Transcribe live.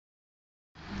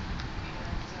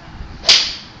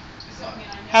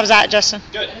How was that, Justin?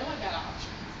 Good.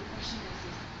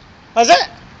 Was it?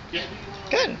 Yeah.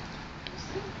 Good.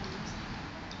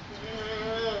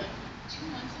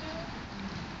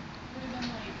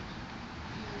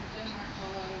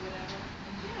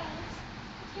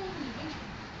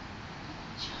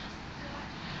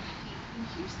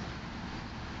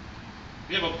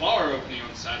 We have a bar opening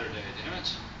on Saturday, damn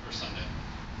it. Or Sunday.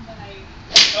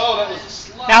 Oh, that was a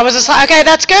slide. That was a slide. Okay,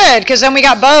 that's good, because then we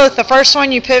got both. The first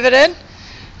one you pivoted.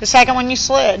 The second one you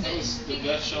slid. That was the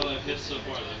best shot I've hit so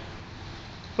far, though.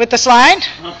 With the slide?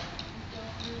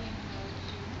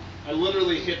 I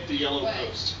literally hit the yellow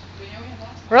post.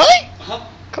 Really? Uh-huh.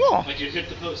 Cool. Like it hit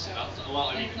the post. Well,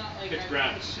 I mean, hit the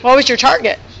ground. What was your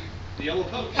target? The yellow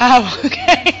post. Oh,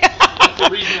 okay. That's the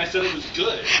reason I said it was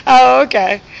good. Oh,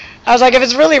 okay. I was like, if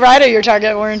it's really right at your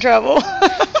target, we're in trouble. Is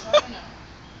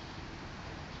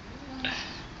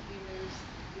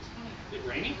it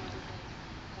raining?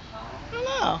 I don't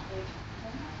know.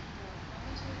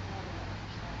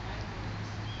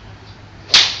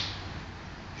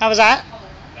 How was that?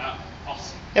 Yeah,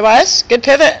 awesome. It was? Good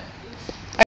pivot.